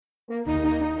Hello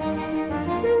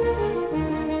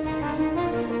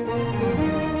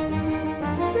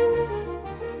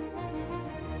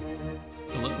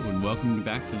and welcome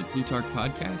back to the Plutarch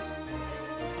Podcast.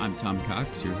 I'm Tom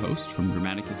Cox, your host from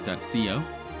Grammaticus.co,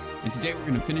 and today we're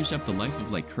going to finish up the life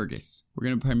of Lycurgus. We're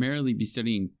going to primarily be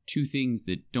studying two things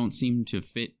that don't seem to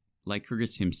fit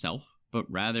Lycurgus himself,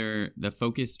 but rather the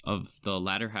focus of the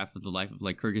latter half of the life of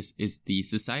Lycurgus is the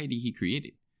society he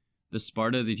created, the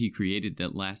Sparta that he created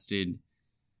that lasted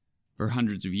for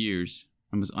hundreds of years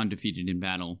and was undefeated in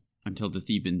battle until the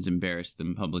Thebans embarrassed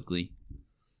them publicly.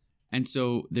 And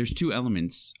so there's two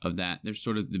elements of that. There's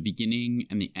sort of the beginning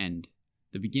and the end.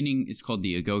 The beginning is called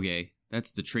the Agoge.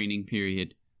 That's the training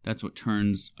period. That's what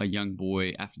turns a young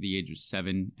boy after the age of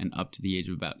 7 and up to the age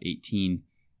of about 18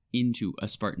 into a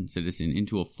Spartan citizen,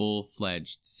 into a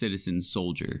full-fledged citizen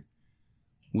soldier,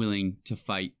 willing to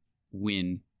fight,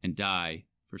 win, and die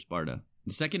for Sparta.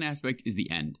 The second aspect is the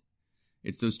end.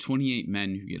 It's those 28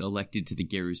 men who get elected to the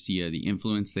Gerousia, the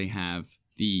influence they have,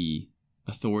 the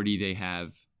authority they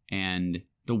have, and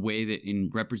the way that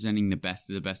in representing the best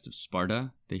of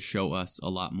Sparta, they show us a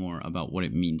lot more about what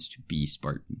it means to be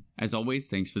Spartan. As always,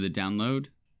 thanks for the download.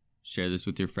 Share this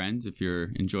with your friends if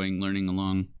you're enjoying learning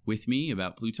along with me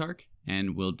about Plutarch,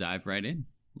 and we'll dive right in.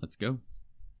 Let's go.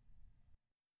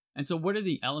 And so what are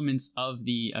the elements of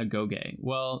the Agoge?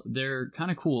 Well, they're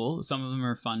kind of cool. Some of them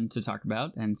are fun to talk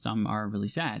about, and some are really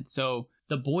sad. So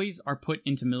the boys are put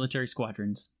into military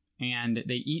squadrons, and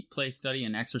they eat, play, study,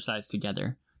 and exercise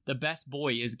together. The best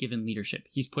boy is given leadership.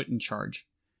 He's put in charge.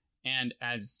 And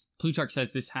as Plutarch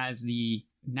says, this has the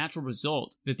natural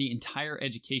result that the entire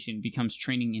education becomes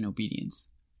training in obedience.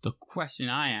 The question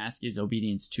I ask is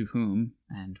obedience to whom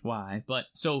and why? But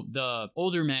so the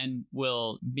older men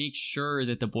will make sure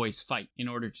that the boys fight in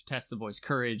order to test the boys'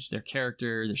 courage, their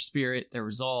character, their spirit, their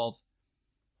resolve.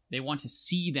 They want to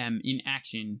see them in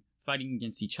action fighting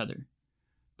against each other.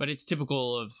 But it's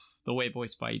typical of the way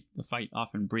boys fight. The fight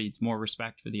often breeds more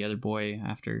respect for the other boy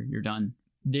after you're done.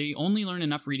 They only learn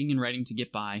enough reading and writing to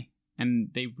get by,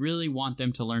 and they really want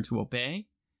them to learn to obey,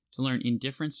 to learn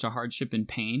indifference to hardship and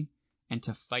pain, and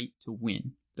to fight to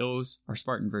win. Those are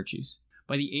Spartan virtues.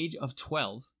 By the age of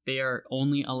 12, they are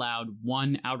only allowed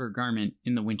one outer garment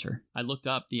in the winter. I looked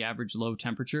up the average low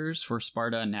temperatures for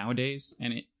Sparta nowadays,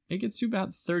 and it gets to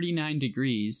about 39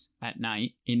 degrees at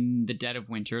night in the dead of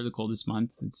winter, the coldest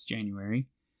month. It's January.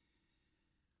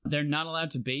 They're not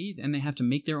allowed to bathe, and they have to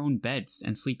make their own beds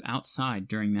and sleep outside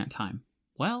during that time.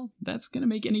 Well, that's going to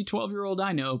make any 12-year-old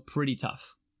I know pretty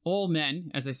tough. All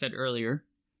men, as I said earlier,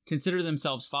 consider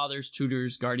themselves fathers,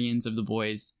 tutors, guardians of the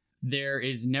boys. There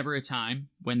is never a time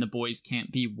when the boys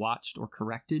can't be watched or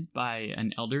corrected by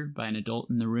an elder, by an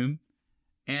adult in the room.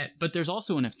 But there's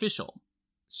also an official,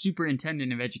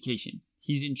 superintendent of education.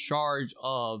 He's in charge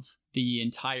of the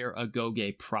entire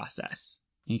Agoge process.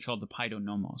 And he's called the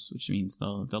paidonomos, which means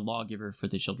the lawgiver for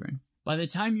the children. By the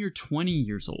time you're 20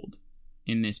 years old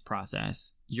in this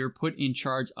process, you're put in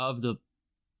charge of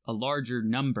a larger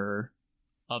number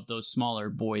of those smaller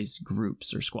boys'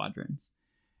 groups or squadrons.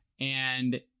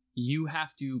 And you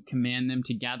have to command them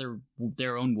to gather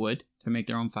their own wood to make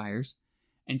their own fires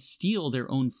and steal their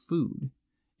own food.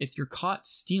 If you're caught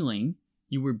stealing,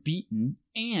 you were beaten,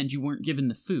 and you weren't given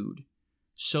the food.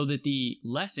 So that the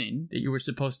lesson that you were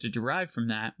supposed to derive from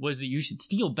that was that you should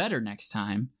steal better next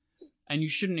time, and you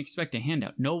shouldn't expect a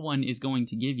handout. No one is going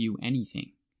to give you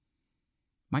anything.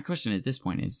 My question at this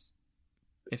point is,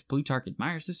 if Plutarch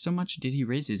admires this so much, did he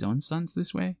raise his own sons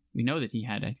this way? We know that he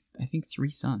had, I think, 3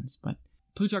 sons, but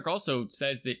Plutarch also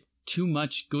says that too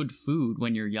much good food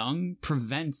when you're young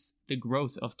prevents the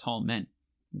growth of tall men,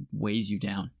 weighs you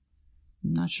down.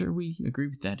 I'm not sure we agree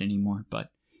with that anymore,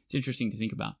 but it's interesting to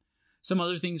think about. Some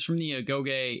other things from the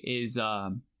Agoge is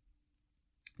that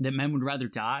men would rather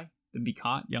die than be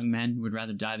caught. Young men would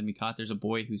rather die than be caught. There's a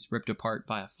boy who's ripped apart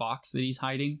by a fox that he's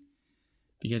hiding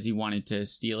because he wanted to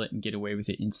steal it and get away with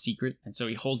it in secret. And so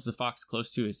he holds the fox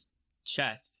close to his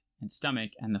chest and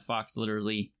stomach, and the fox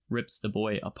literally rips the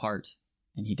boy apart,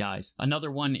 and he dies.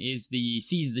 Another one is the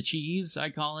seize the cheese,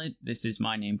 I call it. This is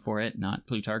my name for it, not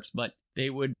Plutarch's, but they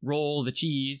would roll the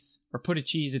cheese or put a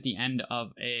cheese at the end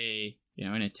of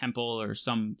in a temple or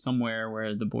somewhere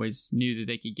where the boys knew that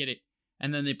they could get it.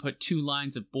 And then they put 2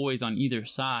 lines of boys on either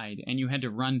side, and you had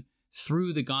to run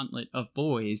through the gauntlet of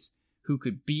boys who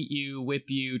could beat you, whip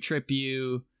you, trip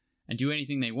you, and do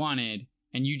anything they wanted,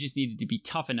 and you just needed to be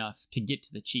tough enough to get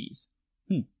to the cheese.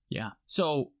 Yeah.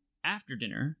 So after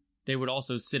dinner, they would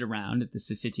also sit around at the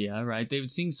Syssitia, right? They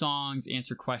would sing songs,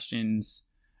 answer questions,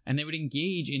 and they would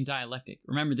engage in dialectic.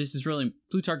 Remember, this is really,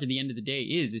 Plutarch at the end of the day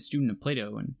is a student of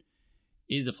Plato, and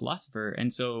is a philosopher.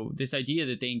 And so this idea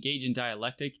that they engage in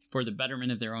dialectic for the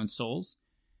betterment of their own souls,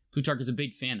 Plutarch is a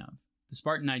big fan of. The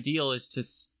Spartan ideal is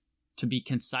to be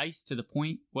concise, to the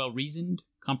point, well-reasoned,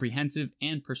 comprehensive,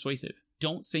 and persuasive.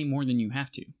 Don't say more than you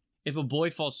have to. If a boy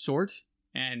falls short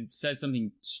and says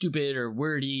something stupid or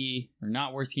wordy or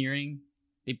not worth hearing,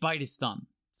 they bite his thumb.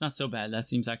 It's not so bad. That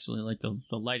seems actually like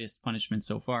the lightest punishment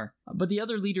so far. But the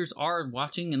other leaders are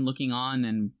watching and looking on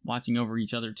and watching over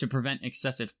each other to prevent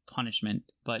excessive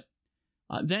punishment. But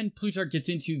then Plutarch gets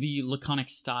into the laconic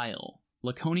style.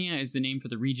 Laconia is the name for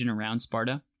the region around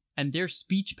Sparta, and their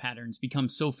speech patterns become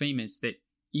so famous that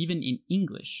even in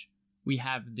English, we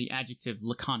have the adjective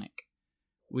laconic,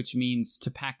 which means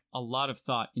to pack a lot of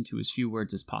thought into as few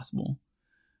words as possible,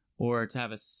 or to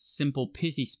have a simple,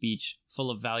 pithy speech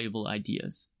full of valuable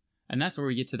ideas. And that's where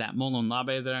we get to that molon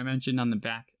labe that I mentioned on the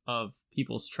back of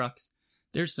people's trucks.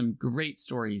 There's some great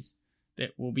stories that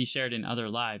will be shared in other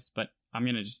lives, but I'm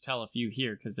going to just tell a few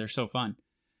here because they're so fun,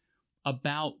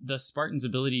 about the Spartans'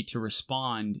 ability to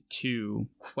respond to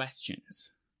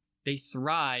questions. They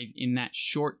thrive in that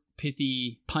short,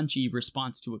 pithy, punchy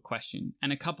response to a question.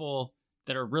 And a couple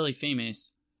that are really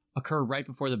famous occur right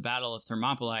before the Battle of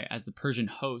Thermopylae as the Persian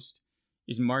host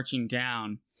is marching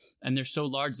down, and they're so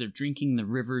large they're drinking the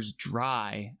rivers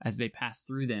dry as they pass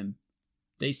through them.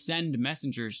 They send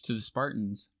messengers to the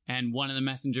Spartans, and one of the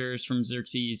messengers from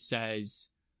Xerxes says,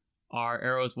 "Our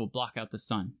arrows will block out the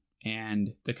sun."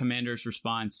 And the commander's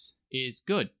response is,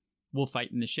 "Good, we'll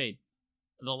fight in the shade."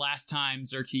 The last time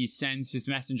Xerxes sends his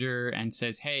messenger and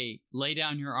says, "Hey, lay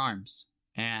down your arms."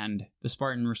 And the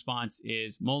Spartan response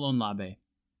is, "Molon labe,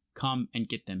 come and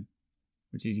get them,"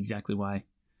 which is exactly why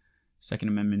Second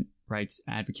Amendment rights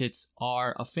advocates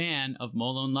are a fan of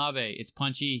molon labe. It's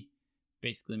punchy,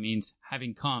 basically means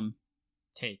having come,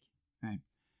 take, right?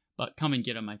 But come and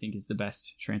get them, I think, is the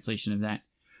best translation of that.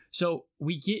 So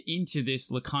we get into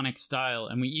this laconic style,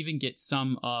 and we even get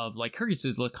some of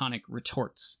Lycurgus's laconic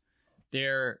retorts.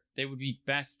 They would be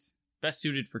best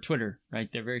suited for Twitter,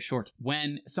 right? They're very short.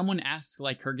 When someone asks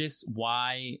Lycurgus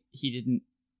why he didn't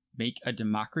make a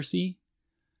democracy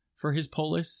for his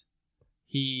polis,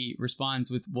 he responds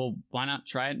with, "Well, why not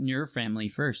try it in your family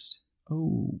first?"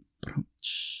 Oh,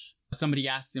 somebody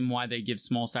asks him why they give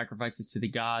small sacrifices to the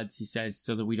gods. He says,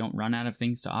 "So that we don't run out of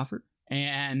things to offer."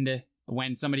 And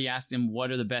when somebody asks him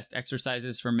what are the best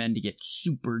exercises for men to get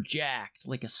super jacked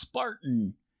like a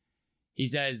Spartan, he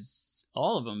says,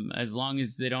 "All of them, as long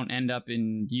as they don't end up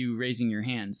in you raising your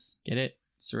hands." Get it?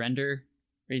 Surrender,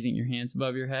 raising your hands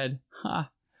above your head.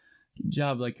 Ha! Good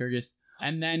job, Lycurgus.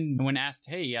 And then when asked,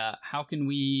 "Hey, how can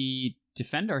we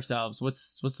defend ourselves?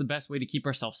 What's the best way to keep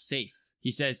ourselves safe?"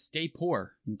 He says, "Stay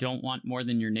poor and don't want more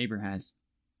than your neighbor has."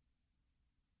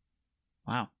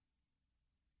 Wow.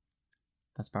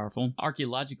 That's powerful.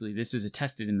 Archaeologically, this is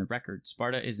attested in the record.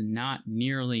 Sparta is not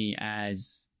nearly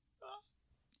as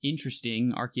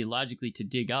interesting archaeologically to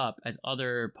dig up as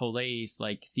other poleis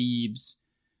like Thebes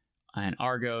and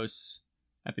Argos,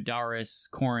 Epidaurus,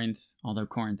 Corinth, although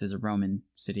Corinth is a Roman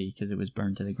city because it was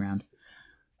burned to the ground.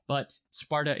 But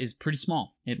Sparta is pretty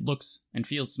small. It looks and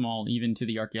feels small even to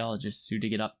the archaeologists who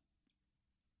dig it up.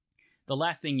 The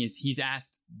last thing is he's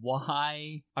asked,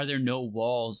 why are there no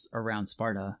walls around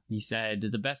Sparta? And he said,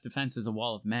 "The best defense is a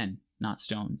wall of men, not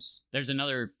stones." There's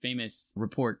another famous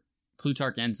report.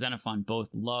 Plutarch and Xenophon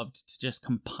both loved to just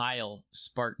compile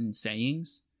Spartan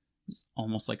sayings. It was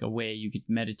almost like a way you could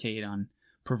meditate on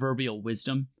proverbial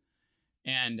wisdom.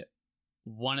 And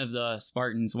one of the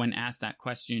Spartans, when asked that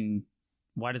question,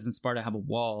 why doesn't Sparta have a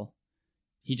wall?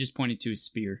 He just pointed to his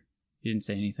spear. He didn't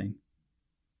say anything.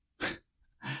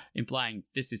 Implying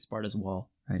this is Sparta's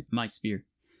wall, right? My spear.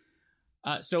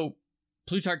 So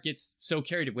Plutarch gets so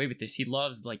carried away with this. He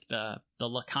loves like the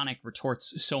laconic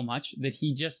retorts so much that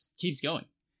he just keeps going.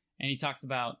 And he talks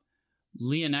about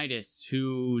Leonidas,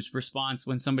 whose response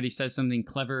when somebody says something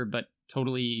clever but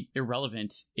totally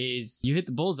irrelevant is, "You hit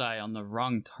the bullseye on the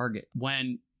wrong target."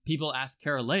 When people ask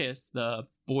Charolaeus, the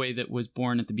boy that was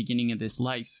born at the beginning of this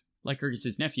life,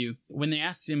 Lycurgus' nephew, when they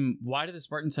asked him, "Why do the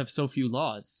Spartans have so few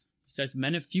laws?" He says,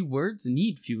 "Men of few words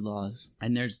need few laws."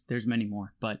 And there's many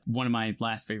more. But one of my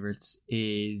last favorites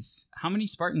is, "How many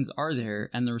Spartans are there?"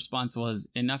 And the response was,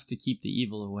 "Enough to keep the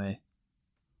evil away."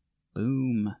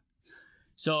 Boom.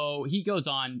 So he goes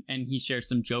on and he shares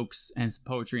some jokes and some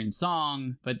poetry and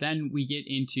song. But then we get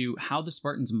into how the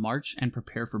Spartans march and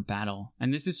prepare for battle.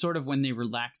 And this is sort of when they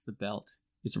relax the belt.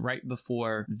 It's right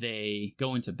before they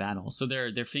go into battle. So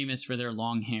they're famous for their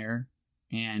long hair.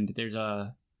 And there's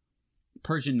a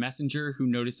Persian messenger who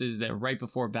notices that right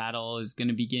before battle is going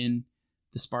to begin,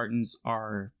 the Spartans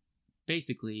are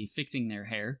basically fixing their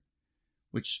hair,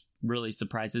 which really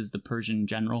surprises the Persian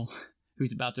general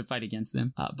who's about to fight against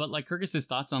them. But Lycurgus'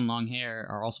 thoughts on long hair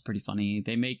are also pretty funny.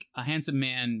 They make a handsome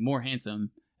man more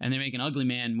handsome, and they make an ugly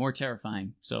man more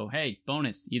terrifying. So, hey,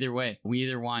 bonus, either way. We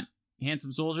either want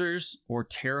handsome soldiers or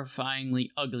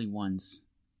terrifyingly ugly ones.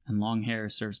 And long hair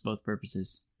serves both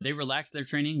purposes. They relaxed their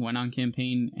training, went on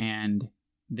campaign, and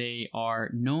they are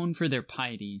known for their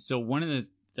piety. So one of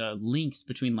the links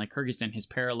between Lycurgus and his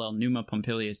parallel Numa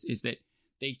Pompilius is that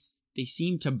they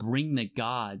seem to bring the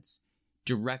gods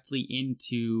directly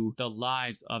into the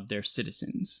lives of their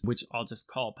citizens, which I'll just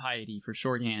call piety for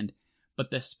shorthand.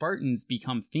 But the Spartans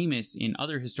become famous in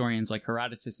other historians like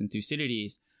Herodotus and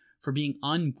Thucydides for being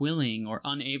unwilling or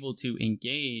unable to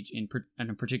engage in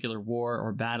a particular war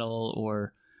or battle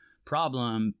or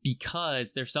problem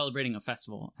because they're celebrating a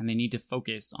festival and they need to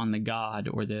focus on the god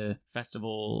or the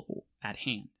festival at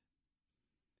hand.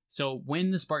 So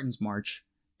when the Spartans march,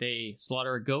 they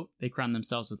slaughter a goat, they crown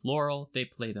themselves with laurel, they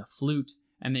play the flute,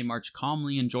 and they march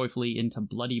calmly and joyfully into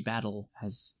bloody battle,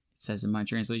 as it says in my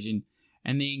translation,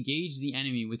 and they engage the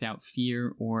enemy without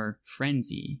fear or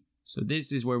frenzy. So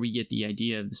this is where we get the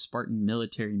idea of the Spartan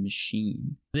military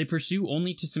machine. They pursue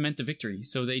only to cement the victory,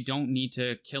 so they don't need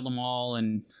to kill them all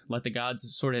and let the gods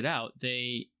sort it out.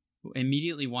 They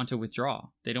immediately want to withdraw.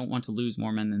 They don't want to lose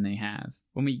more men than they have.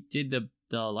 When we did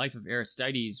the life of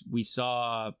Aristides, we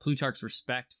saw Plutarch's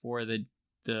respect for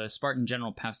the Spartan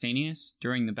general Pausanias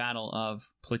during the Battle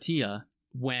of Plataea,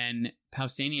 when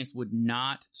Pausanias would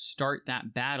not start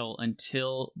that battle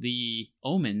until the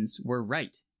omens were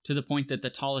right, to the point that the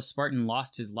tallest Spartan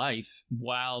lost his life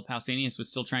while Pausanias was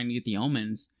still trying to get the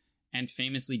omens, and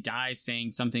famously dies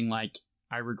saying something like,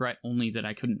 "I regret only that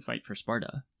I couldn't fight for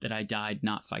Sparta, that I died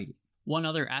not fighting." One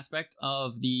other aspect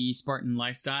of the Spartan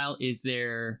lifestyle is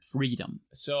their freedom.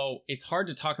 So it's hard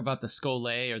to talk about the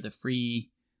scholae, or the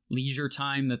free leisure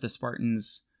time that the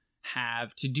Spartans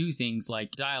have to do things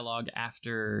like dialogue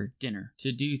after dinner,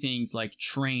 to do things like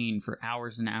train for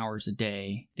hours and hours a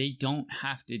day. They don't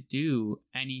have to do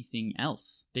anything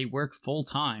else. They work full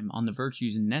time on the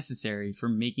virtues necessary for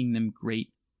making them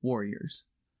great warriors,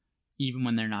 even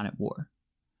when they're not at war.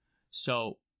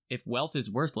 So if wealth is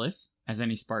worthless, as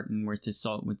any Spartan worth his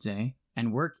salt would say,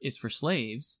 and work is for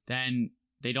slaves, then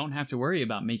they don't have to worry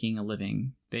about making a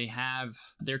living.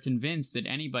 They're convinced that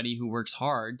anybody who works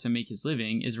hard to make his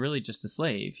living is really just a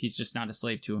slave. He's just not a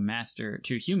slave to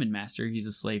a human master. He's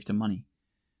a slave to money.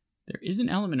 There is an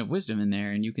element of wisdom in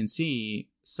there, and you can see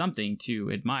something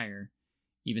to admire,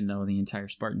 even though the entire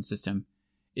Spartan system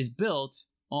is built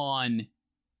on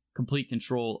complete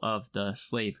control of the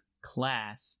slave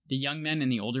class. The young men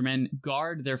and the older men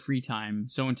guard their free time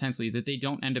so intensely that they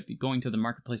don't end up going to the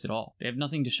marketplace at all. They have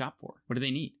nothing to shop for. What do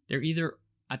they need? They're either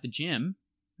at the gym,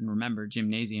 and remember,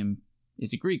 gymnasium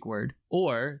is a Greek word,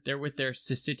 or they're with their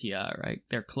syssitia, right?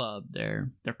 Their club,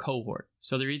 their cohort.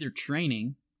 So they're either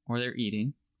training, or they're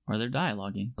eating, or they're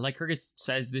dialoguing. Lycurgus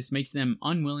says this makes them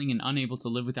unwilling and unable to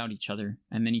live without each other,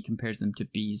 and then he compares them to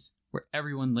bees, where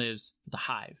everyone lives for the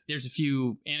hive. There's a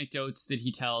few anecdotes that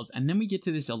he tells, and then we get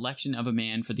to this election of a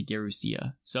man for the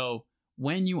Gerousia. So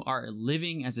when you are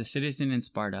living as a citizen in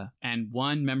Sparta and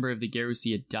one member of the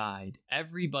Gerousia died,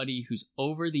 everybody who's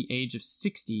over the age of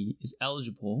 60 is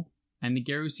eligible, and the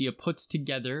Gerousia puts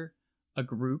together a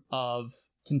group of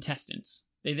contestants.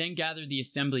 They then gather the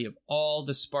assembly of all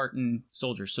the Spartan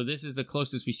soldiers. So this is the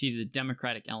closest we see to the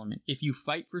democratic element. If you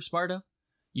fight for Sparta,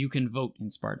 you can vote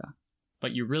in Sparta.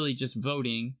 But you're really just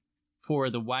voting for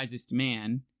the wisest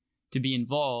man to be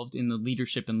involved in the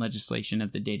leadership and legislation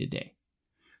of the day-to-day.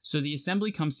 So the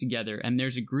assembly comes together, and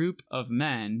there's a group of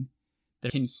men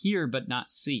that can hear but not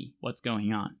see what's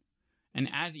going on. And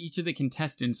as each of the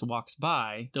contestants walks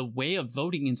by, the way of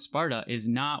voting in Sparta is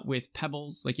not with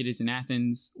pebbles like it is in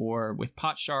Athens, or with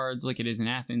pot shards like it is in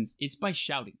Athens. It's by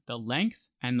shouting. The length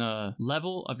and the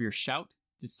level of your shout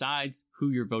decides who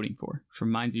you're voting for. Which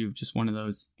reminds you of just one of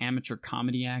those amateur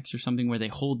comedy acts or something where they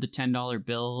hold the $10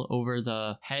 bill over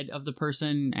the head of the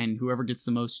person, and whoever gets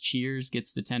the most cheers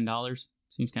gets the $10.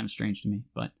 Seems kind of strange to me,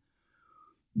 but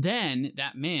then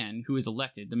that man who is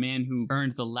elected, the man who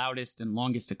earned the loudest and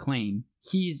longest acclaim,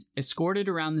 he's escorted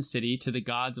around the city to the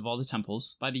gods of all the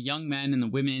temples by the young men and the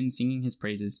women singing his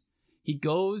praises. He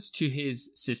goes to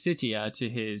his syssitia, to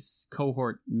his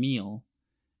cohort meal,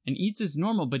 and eats as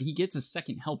normal, but he gets a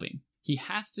second helping. He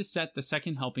has to set the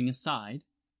second helping aside,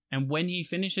 and when he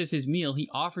finishes his meal, he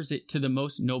offers it to the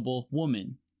most noble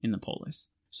woman in the polis.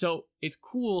 So it's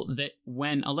cool that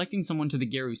when electing someone to the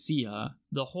Gerousia,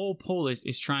 the whole polis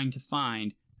is trying to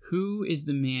find who is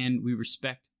the man we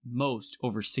respect most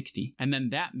over 60. And then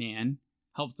that man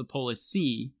helps the polis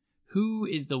see who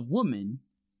is the woman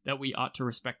that we ought to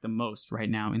respect the most right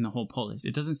now in the whole polis.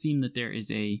 It doesn't seem that there is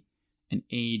an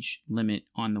age limit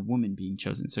on the woman being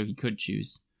chosen, so he could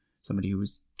choose somebody who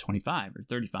was 25 or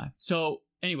 35. So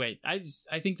anyway, I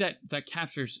think that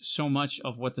captures so much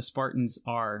of what the Spartans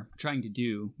are trying to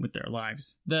do with their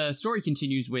lives. The story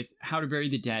continues with how to bury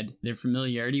the dead. Their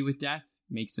familiarity with death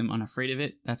makes them unafraid of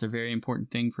it. That's a very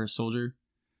important thing for a soldier.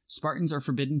 Spartans are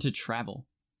forbidden to travel.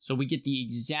 So we get the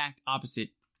exact opposite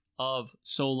of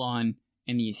Solon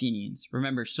and the Athenians.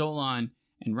 Remember, Solon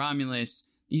and Romulus,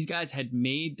 these guys had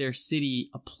made their city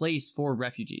a place for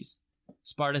refugees.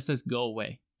 Sparta says, go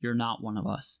away. You're not one of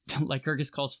us. Lycurgus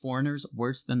calls foreigners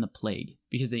worse than the plague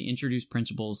because they introduce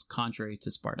principles contrary to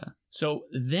Sparta. So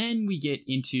then we get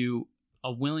into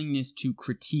a willingness to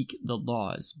critique the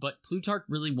laws. But Plutarch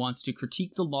really wants to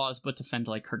critique the laws but defend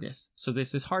Lycurgus. So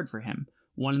this is hard for him.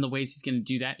 One of the ways he's going to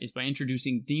do that is by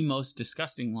introducing the most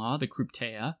disgusting law, the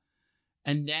Crypteia,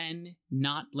 and then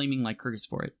not blaming Lycurgus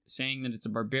for it, saying that it's a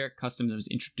barbaric custom that was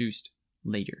introduced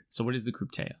later. So what is the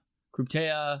Crypteia?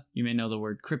 Crypteia, you may know the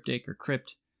word cryptic or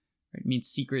crypt. It means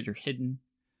secret or hidden.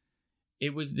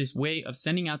 It was this way of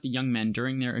sending out the young men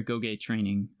during their Agoge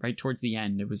training, right towards the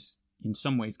end. It was in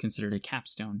some ways considered a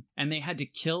capstone. And they had to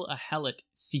kill a helot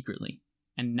secretly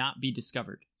and not be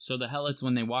discovered. So the helots,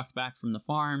 when they walked back from the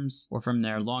farms or from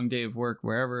their long day of work,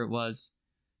 wherever it was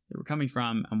they were coming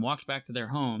from, and walked back to their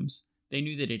homes, they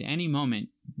knew that at any moment,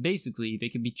 basically, they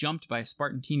could be jumped by a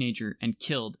Spartan teenager and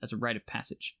killed as a rite of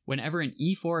passage. Whenever an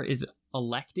ephor is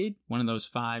elected, one of those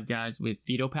 5 guys with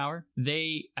veto power,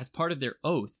 they, as part of their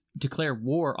oath, declare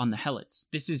war on the helots.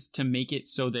 This is to make it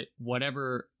so that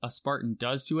whatever a Spartan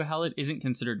does to a helot isn't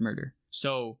considered murder.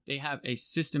 So they have a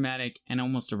systematic and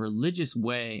almost a religious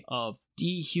way of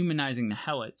dehumanizing the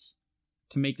helots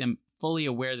to make them fully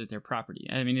aware that they're property.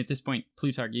 I mean, at this point,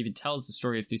 Plutarch even tells the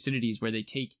story of Thucydides where they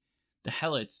take the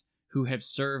helots who have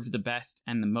served the best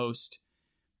and the most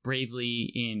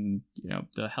bravely in,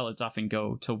 the helots often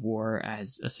go to war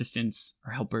as assistants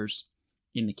or helpers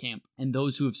in the camp, and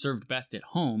those who have served best at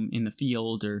home in the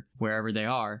field or wherever they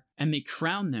are, and they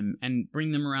crown them and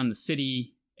bring them around the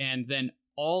city, and then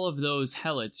all of those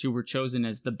helots who were chosen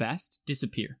as the best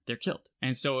disappear. They're killed.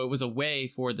 And so it was a way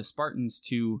for the Spartans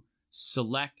to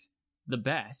select the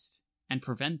best and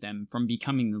prevent them from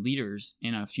becoming the leaders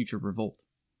in a future revolt.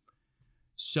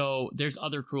 So there's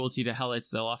other cruelty to helots.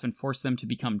 They'll often force them to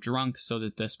become drunk so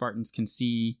that the Spartans can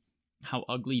see how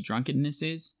ugly drunkenness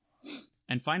is.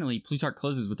 And finally, Plutarch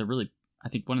closes with I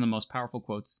think one of the most powerful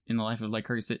quotes in the life of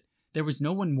Lycurgus, that there was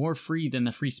no one more free than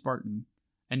the free Spartan,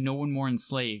 and no one more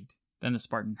enslaved than the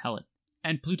Spartan helot.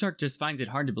 And Plutarch just finds it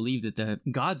hard to believe that the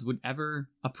gods would ever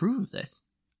approve of this.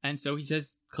 And so he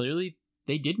says, clearly,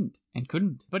 they didn't and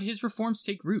couldn't. But his reforms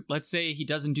take root. Let's say he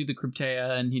doesn't do the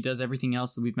Crypteia and he does everything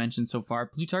else that we've mentioned so far.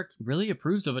 Plutarch really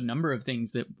approves of a number of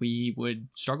things that we would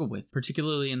struggle with,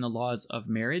 particularly in the laws of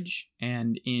marriage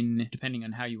and in, depending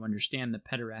on how you understand the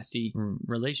pederasty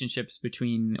relationships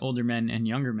between older men and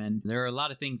younger men. There are a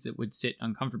lot of things that would sit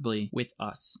uncomfortably with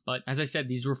us. But as I said,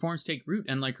 these reforms take root,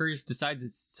 and Lycurgus decides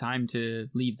it's time to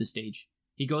leave the stage.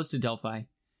 He goes to Delphi,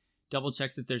 double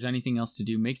checks if there's anything else to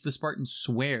do, makes the Spartans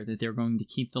swear that they're going to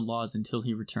keep the laws until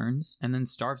he returns, and then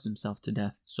starves himself to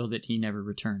death so that he never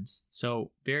returns.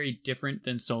 So very different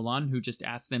than Solon, who just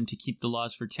asked them to keep the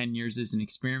laws for 10 years as an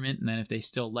experiment, and then if they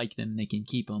still like them, they can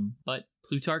keep them. But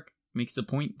Plutarch makes the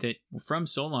point that from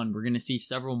Solon, we're going to see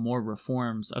several more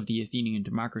reforms of the Athenian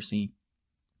democracy,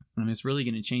 and it's really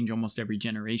going to change almost every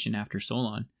generation after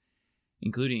Solon,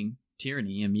 including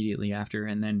tyranny immediately after,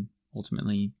 and then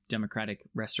ultimately democratic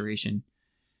restoration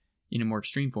in a more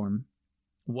extreme form.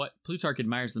 What Plutarch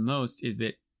admires the most is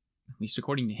that, at least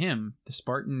according to him, the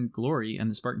Spartan glory and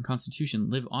the Spartan constitution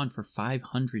live on for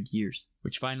 500 years,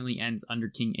 which finally ends under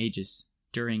King Agis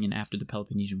during and after the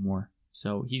Peloponnesian War.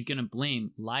 So he's going to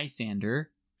blame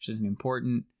Lysander, which is an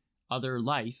important other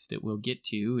life that we'll get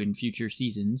to in future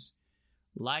seasons.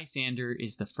 Lysander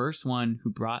is the first one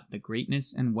who brought the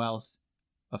greatness and wealth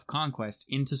of conquest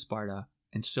into Sparta,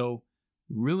 and so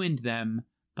ruined them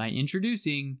by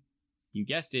introducing, you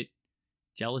guessed it,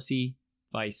 jealousy,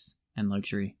 vice, and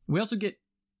luxury. We also get,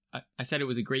 I said it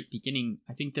was a great beginning.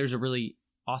 I think there's a really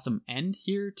awesome end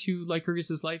here to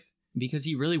Lycurgus' life, because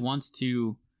he really wants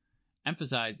to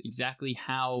emphasize exactly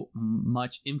how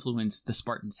much influence the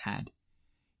Spartans had.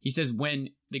 He says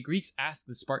when the Greeks ask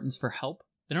the Spartans for help,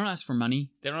 they don't ask for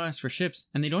money, they don't ask for ships,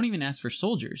 and they don't even ask for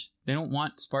soldiers. They don't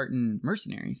want Spartan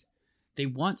mercenaries. They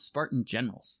want Spartan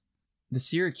generals. The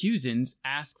Syracusans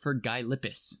ask for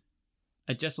Gylippus.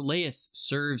 Agesilaus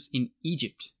serves in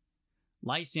Egypt.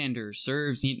 Lysander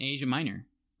serves in Asia Minor,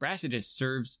 Brasidas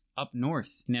serves up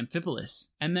north in Amphipolis.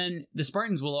 And then the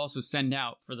Spartans will also send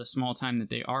out, for the small time that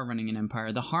they are running an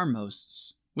empire, the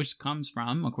Harmosts, which comes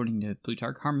from, according to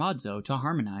Plutarch, harmazo, to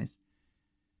harmonize.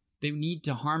 They need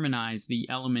to harmonize the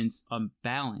elements of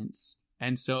balance.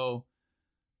 And so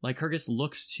Lycurgus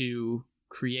looks to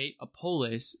create a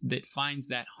polis that finds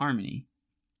that harmony.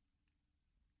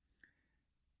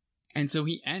 And so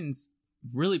he ends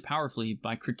really powerfully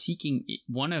by critiquing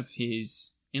one of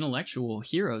his intellectual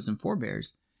heroes and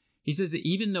forebears. He says that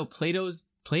even though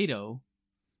Plato,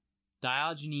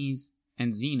 Diogenes,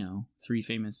 and Zeno, three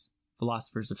famous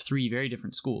philosophers of three very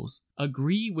different schools,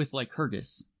 agree with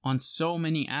Lycurgus on so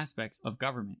many aspects of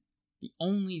government, the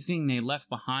only thing they left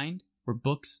behind were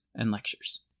books and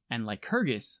lectures. And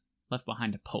Lycurgus left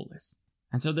behind a polis.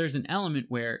 And so there's an element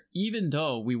where, even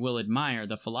though we will admire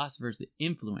the philosophers that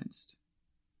influenced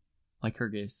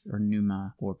Lycurgus or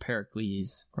Numa or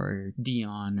Pericles or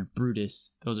Dion or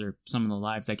Brutus, those are some of the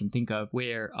lives I can think of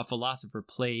where a philosopher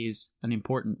plays an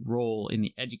important role in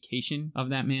the education of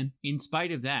that man. In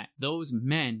spite of that, those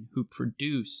men who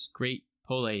produce great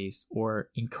polis or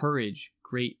encourage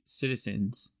great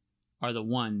citizens are the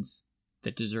ones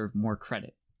that deserve more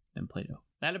credit than Plato.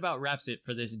 That about wraps it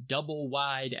for this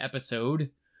double-wide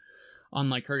episode on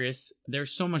Lycurgus.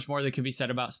 There's so much more that could be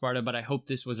said about Sparta, but I hope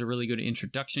this was a really good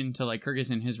introduction to Lycurgus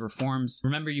and his reforms.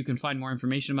 Remember, you can find more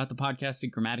information about the podcast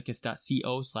at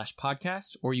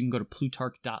grammaticus.co/podcast, or you can go to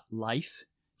plutarch.life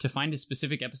to find a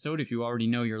specific episode. If you already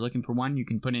know you're looking for one, you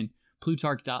can put in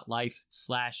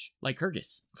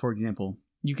plutarch.life/Lycurgus, for example.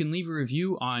 You can leave a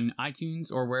review on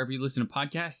iTunes or wherever you listen to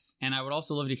podcasts, and I would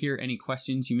also love to hear any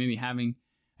questions you may be having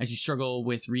as you struggle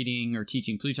with reading or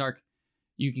teaching Plutarch.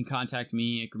 You can contact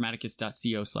me at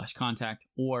grammaticus.co/contact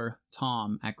or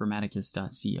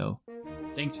tom@grammaticus.co.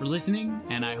 Thanks for listening,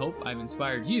 and I hope I've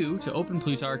inspired you to open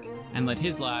Plutarch and let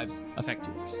his lives affect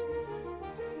yours.